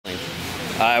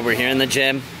Alright, we're here in the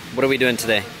gym. What are we doing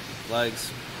today?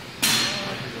 Legs.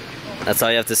 That's all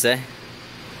you have to say?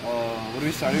 What are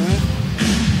we starting with?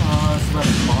 It's about a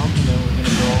pump, and then we're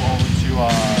gonna go over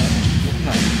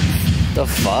to The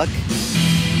fuck?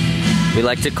 We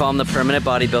like to call him the permanent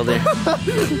bodybuilder.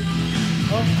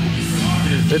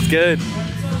 That's good.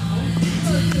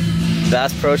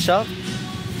 Bass Pro Shop?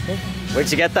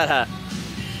 Where'd you get that hat?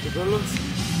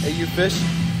 Hey, you fish?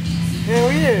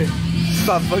 Hell yeah!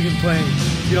 Stop fucking playing.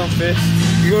 You don't fish.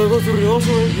 You gotta go to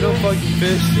Rosales. You don't fucking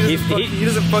fish. He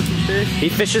doesn't fucking fish. He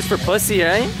fishes for pussy,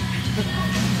 right?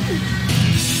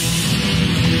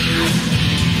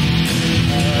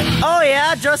 Oh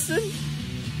yeah, Justin?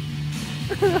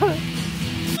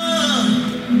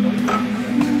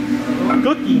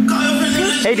 Cookie.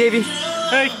 Hey, Davey.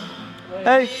 Hey.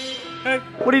 Hey. Hey.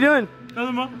 What are you doing?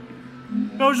 Nothing, Mom.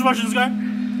 I was just watching this guy.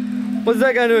 What's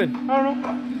that guy doing? I don't know.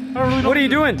 I don't really know. What are you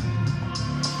doing?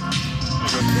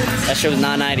 That shit was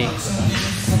 $9.90.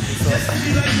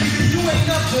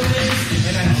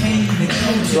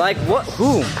 Like what?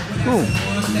 Who?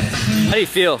 How do you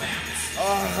feel?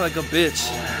 Oh, like a bitch.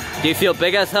 Do you feel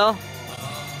big as hell?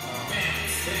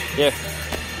 Yeah.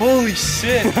 Holy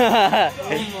shit. Oh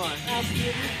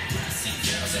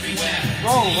my.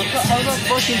 Bro, how's that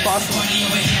fucking possible?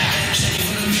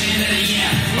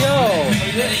 Yo.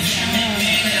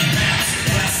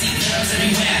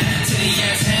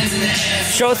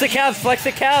 Show us the calves, flex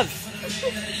the calves.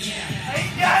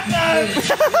 I got that.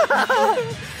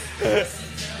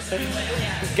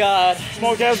 God.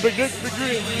 Small calves, big dick, big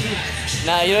dream.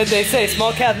 Nah, you know what they say,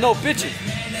 small calves, no bitches.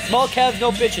 Small calves,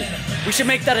 no bitches. We should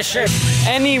make that a shirt.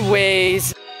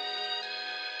 Anyways.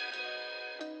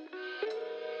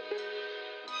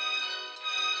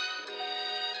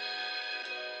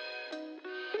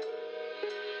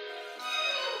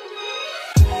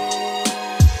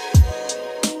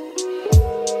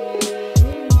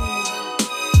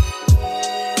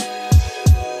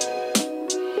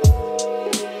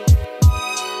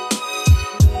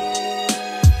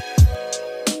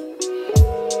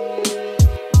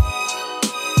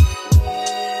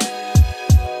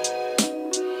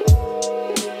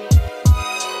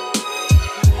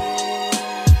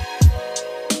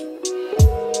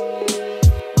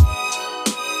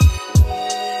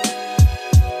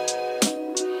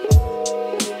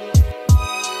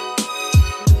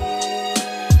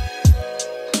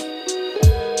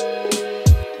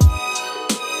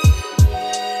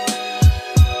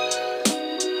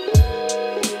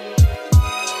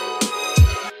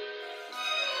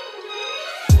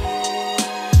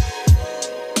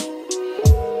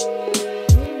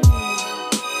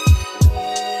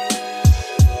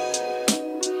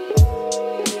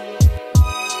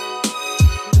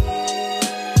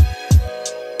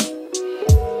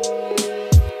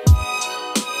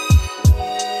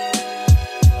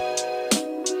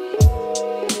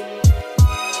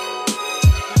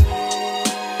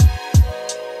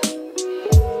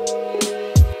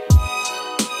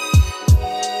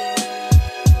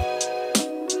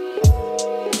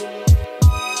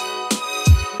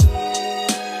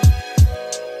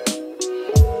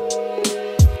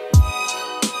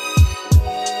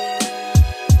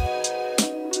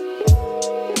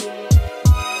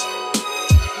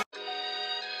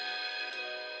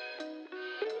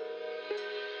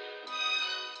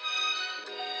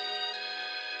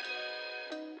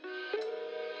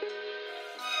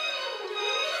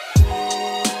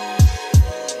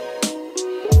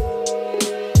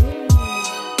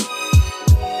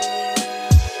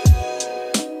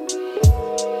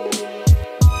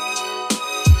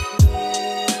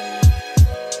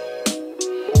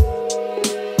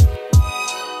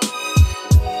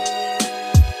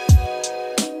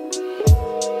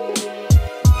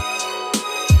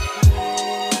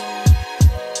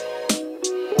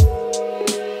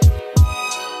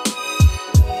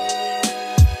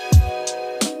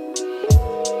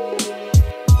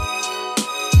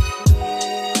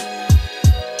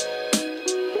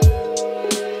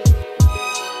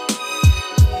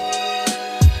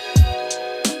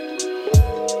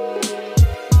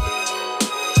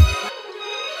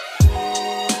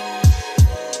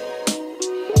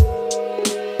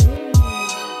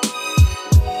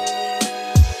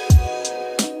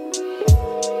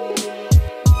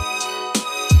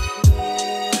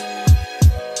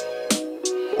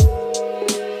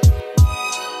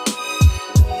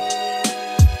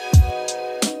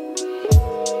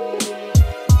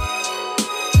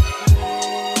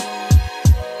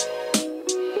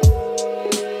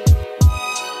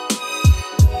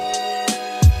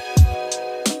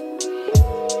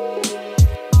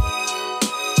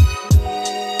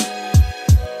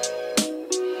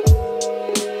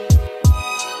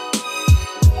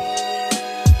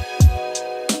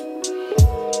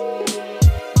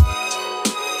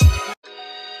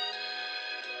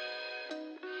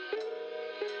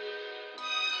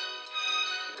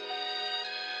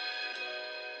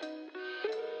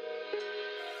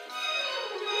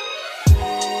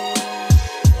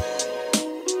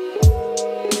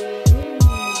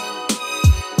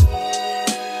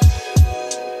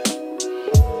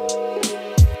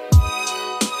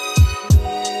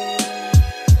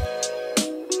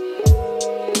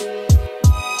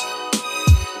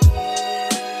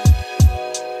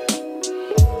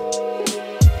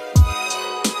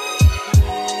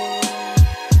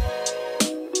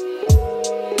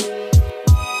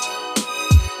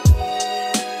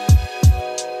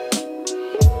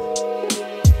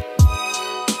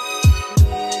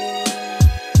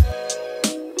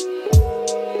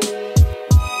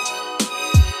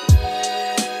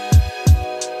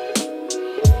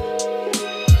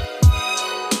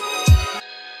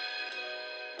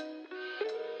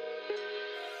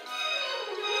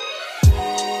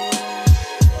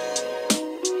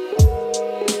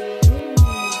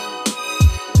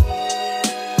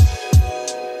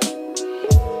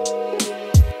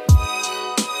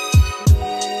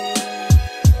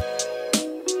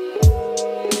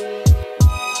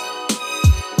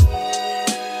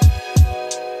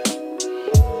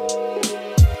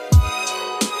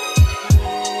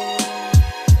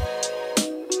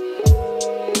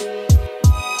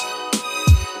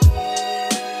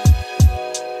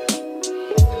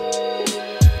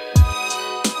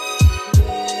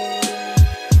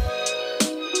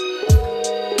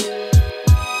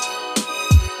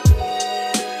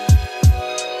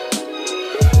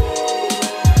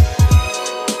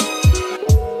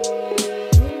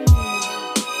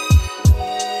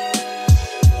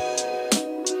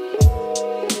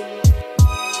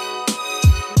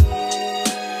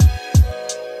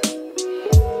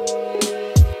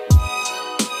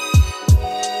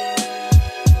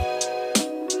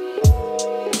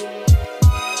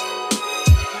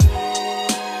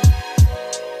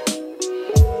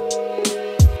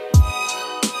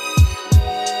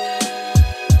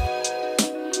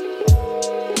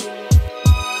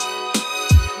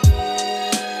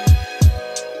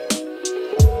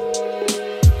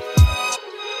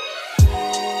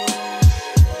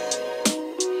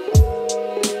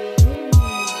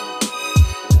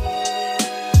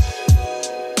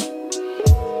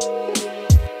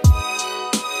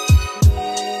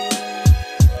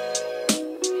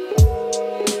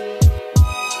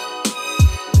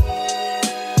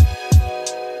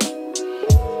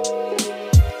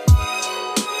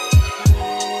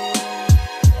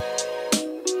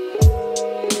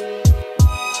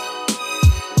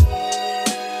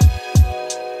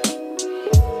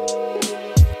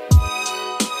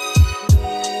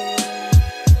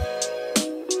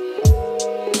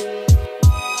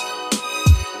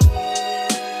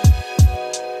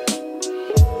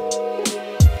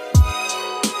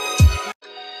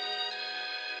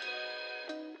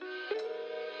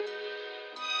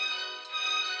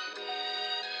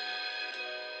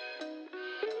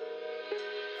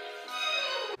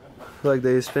 leg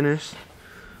day is finished.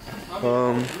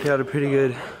 We had a pretty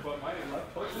good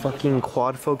fucking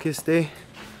quad focus day.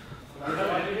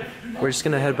 We're just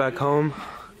gonna head back home.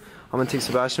 I'm gonna take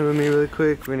Sebastian with me really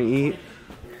quick. We're gonna eat.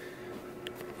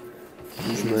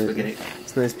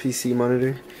 It's a nice PC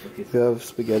monitor. We have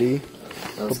spaghetti,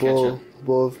 a bowl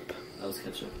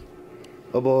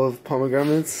of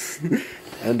pomegranates,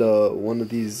 and one of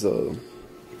these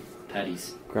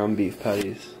patties. Ground beef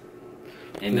patties.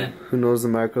 Amen. Who knows the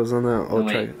macros on that? I'm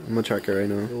gonna track it right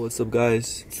now. Yo, what's up,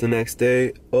 guys? It's the next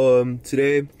day.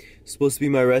 Today is supposed to be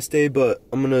my rest day, but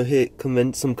I'm gonna hit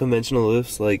some conventional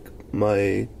lifts, like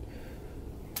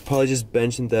probably just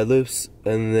bench and deadlifts,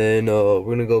 and then we're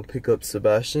gonna go pick up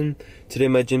Sebastian. Today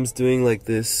my gym's doing like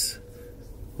this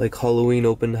like Halloween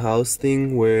open house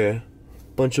thing where a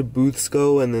bunch of booths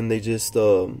go, and then they just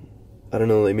I don't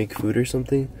know, they make food or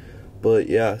something. But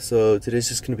yeah, so today's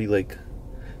just gonna be like,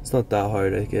 it's not that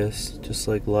hard, I guess, just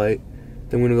like light.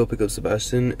 Then we're gonna go pick up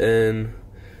Sebastian and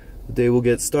the day will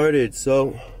get started.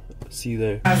 So see you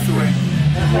there.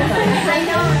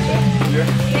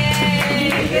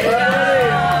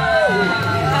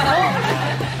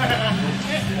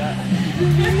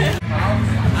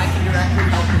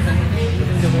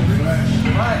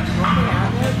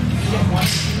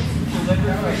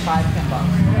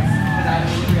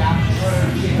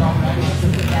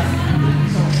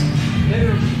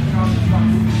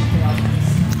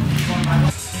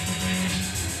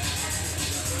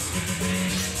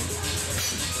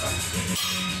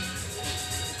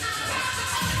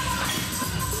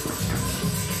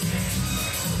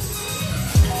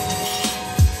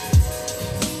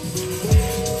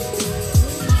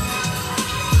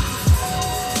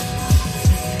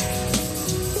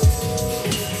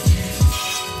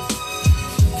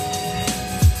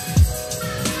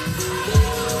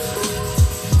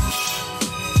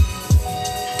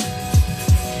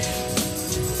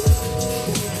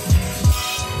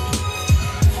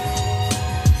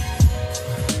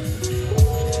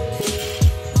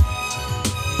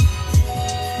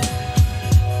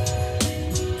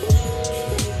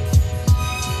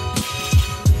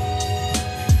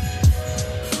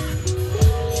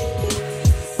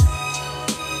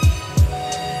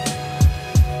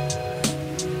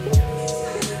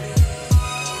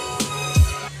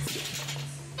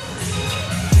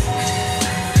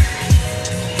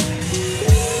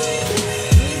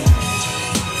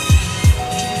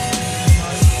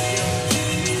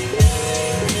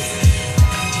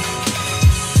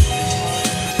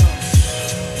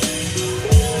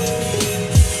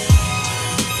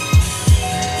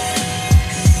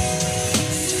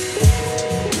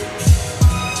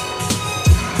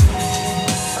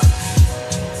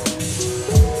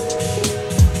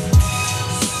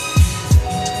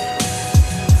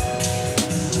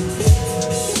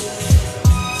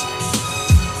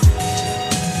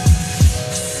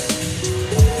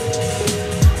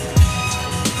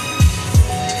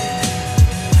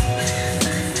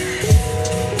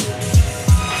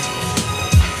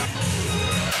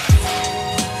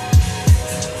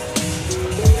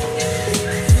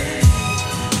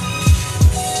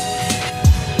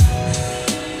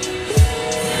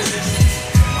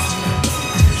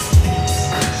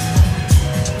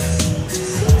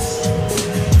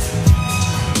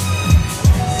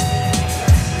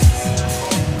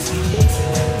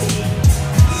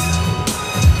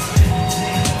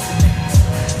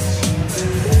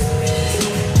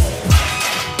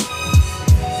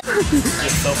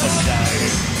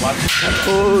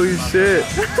 Holy shit.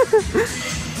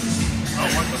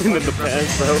 Into the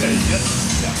pants, bro.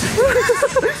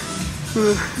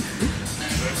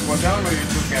 One down or you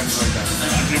two hands like that?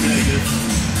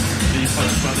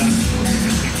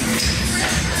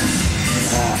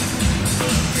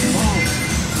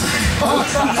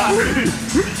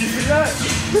 Did you see that?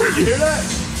 Did you hear that?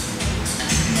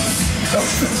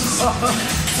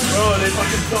 Bro, they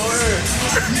fucking tore.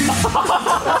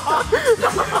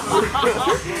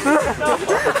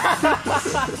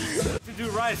 To do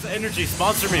Rise Energy,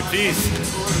 sponsor me, please.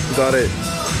 Got it.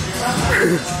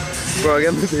 Bro, I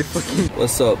got my big fucking.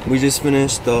 What's up? We just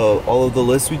finished all of the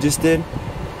lists we just did.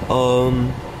 Now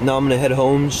I'm gonna head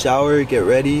home, shower, get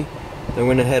ready. Then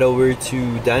we're gonna head over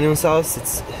to Daniel's house.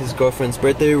 It's his girlfriend's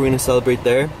birthday. We're gonna celebrate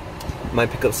there. Might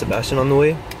pick up Sebastian on the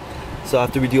way. So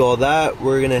after we do all that,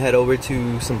 we're gonna head over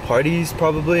to some parties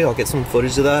probably. I'll get some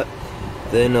footage of that.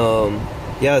 Then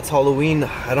yeah, it's Halloween.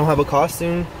 I don't have a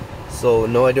costume, so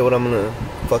no idea what I'm gonna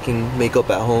fucking make up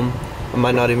at home. I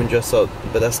might not even dress up,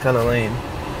 but that's kind of lame.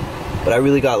 But I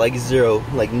really got like zero,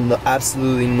 like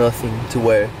absolutely nothing to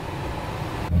wear.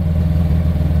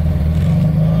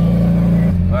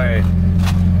 Alright,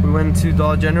 we went to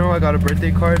Dollar General. I got a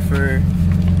birthday card for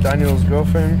Daniel's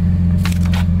girlfriend.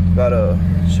 Got a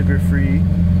sugar-free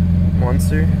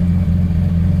Monster,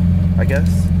 I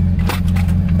guess.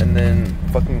 And then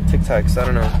fucking Tic Tacs, I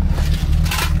don't know.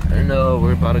 And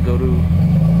we're about to go to...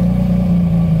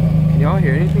 Can y'all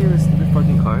hear anything in this stupid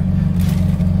fucking car?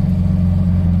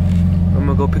 I'm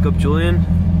gonna go pick up Julian,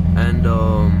 and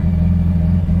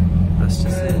that's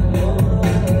just it.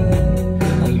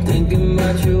 I'm thinking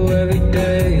about you every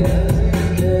day.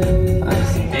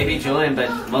 Maybe Julian, but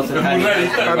most of the time.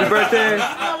 Happy birthday!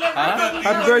 Huh?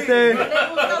 Happy birthday!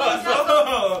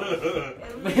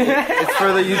 It's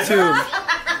for the YouTube.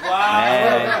 Wow.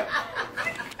 Hey.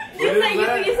 You said you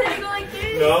go like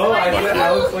this. No, I said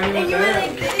I was playing and with you went that.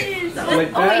 like this. Like Oh,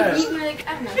 that. wait, you were like, I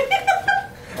don't know.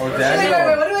 Oh,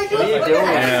 Daniel. What do I do? What are you doing?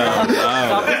 Yeah.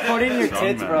 Stop recording your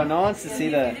tits, bro. No one wants to see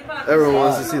that. Everyone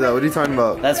wants to see that. What are you talking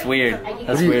about? That's weird.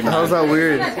 That's weird. How's that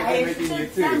weird?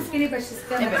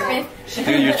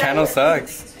 Dude, your channel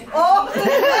sucks.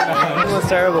 That was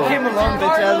terrible. Came along,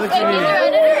 bitch ass. What you mean?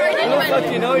 Fuck,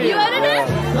 you know you. You edited it?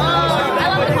 I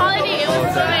love the quality. It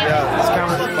was so nice. Yeah, this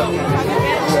camera's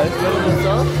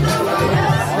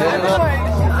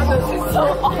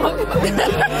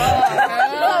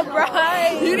Oh,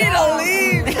 Brian. You need to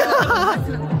leave.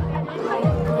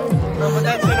 Put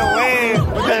that shit away.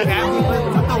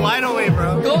 Put the light away,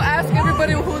 bro. Go ask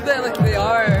everybody who they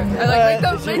are. And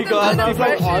make them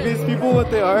obvious people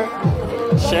what they are.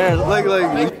 Share. Like.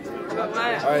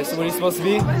 Alright, so what are you supposed to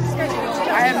be? I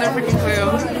have no freaking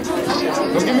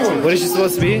clue. Go give me one. What is she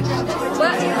supposed to be?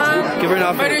 But, Give her an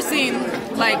outfit. murder scene.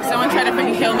 Like, someone tried to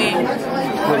freaking kill me.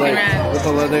 Fucking ran. With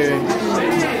a leather.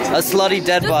 A slutty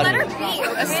dead body. A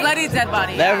slutty dead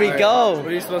body. There we What go.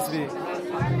 are you supposed to be?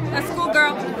 A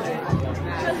schoolgirl.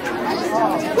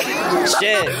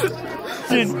 Shit.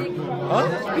 Dude. Huh?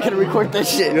 We gotta record that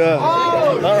shit. Yeah.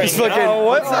 Alright, fucking.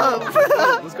 What's up?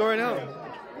 What's going on?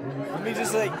 Let me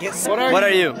just like get. What are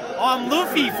you? Oh, I'm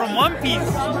Luffy from One Piece.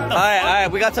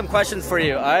 Alright, we got some questions for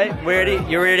you. Alright,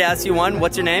 you ready to ask you one?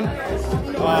 What's your name?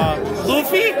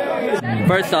 Luffy?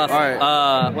 First off,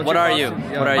 what are you?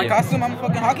 What are My you? costume, I'm a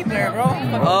fucking hockey player, bro.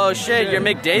 Oh shit, you're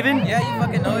McDavid? Yeah, you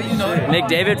fucking know it, you know it.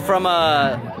 McDavid from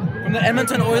From the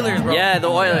Edmonton Oilers, bro. yeah, the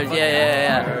Oilers.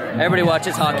 Yeah. Everybody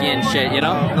watches hockey and shit, you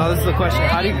know? No, this is the question.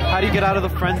 How do you get out of the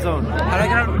friend zone? How do I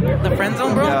get out of the friend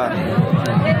zone, bro?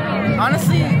 Yeah.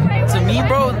 Honestly, to me,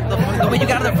 bro, the way you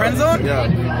got out of the friend zone, Yeah.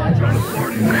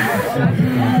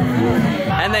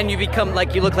 And then you become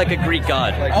like, you look like a Greek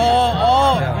god. no, then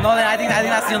I think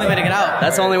that's the only way to get out.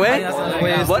 That's the only way? That's the only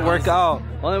way. What? Work out.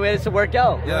 Only way is to work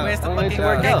out. Yeah. It's the Only way fucking to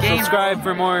work out. game. Subscribe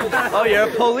for more. Oh, you're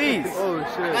a police. Oh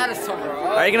shit. That is so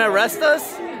bro. Are you gonna arrest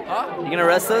us? Huh? You gonna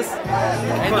arrest us?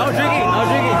 Hey, no drinking, no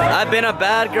drinking. I've been a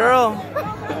bad girl.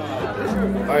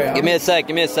 Alright, Give me a sec.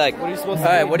 What are you supposed to be?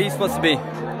 Alright, what are you supposed to be?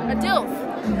 A dilf.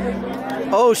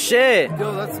 Oh shit.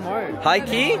 Yo, that's smart. High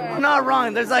key? Not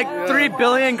wrong. There's like 3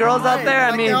 billion girls out there.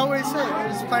 I mean, always say,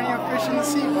 there's plenty of fish in the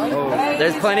sea, bud. Oh.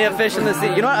 there's plenty of fish in the sea.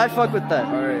 You know what? I fuck with that.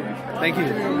 Alright. Thank you.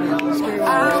 Thank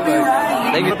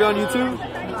You you. be on YouTube?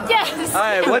 Yes.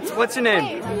 Alright, what's your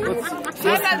name? What's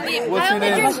your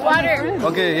name? Drink water.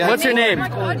 Okay, yeah. What's your name?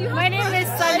 My name is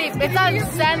Sunny. It's on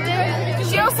Sandra.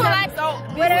 She also likes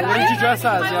whatever. What did you dress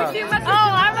as? Yeah. Oh,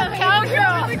 I'm a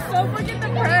cowgirl. So freaking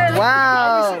depressed.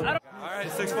 Wow. Alright,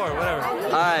 6'4", whatever.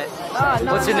 Alright.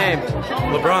 What's your name?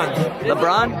 LeBron.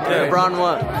 LeBron? Yeah. LeBron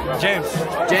what? James.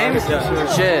 James?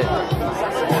 Shit.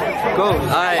 Go.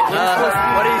 Alright,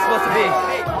 what are you supposed to be?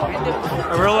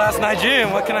 A real ass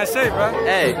Nigerian, what can I say, bro?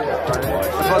 Hey, I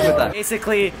fuck with that.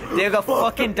 Basically, Diego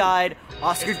fucking died.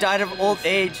 Oscar died of old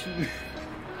age.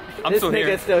 I'm This still here.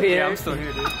 nigga's still here. Yeah, I'm still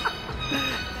here, dude.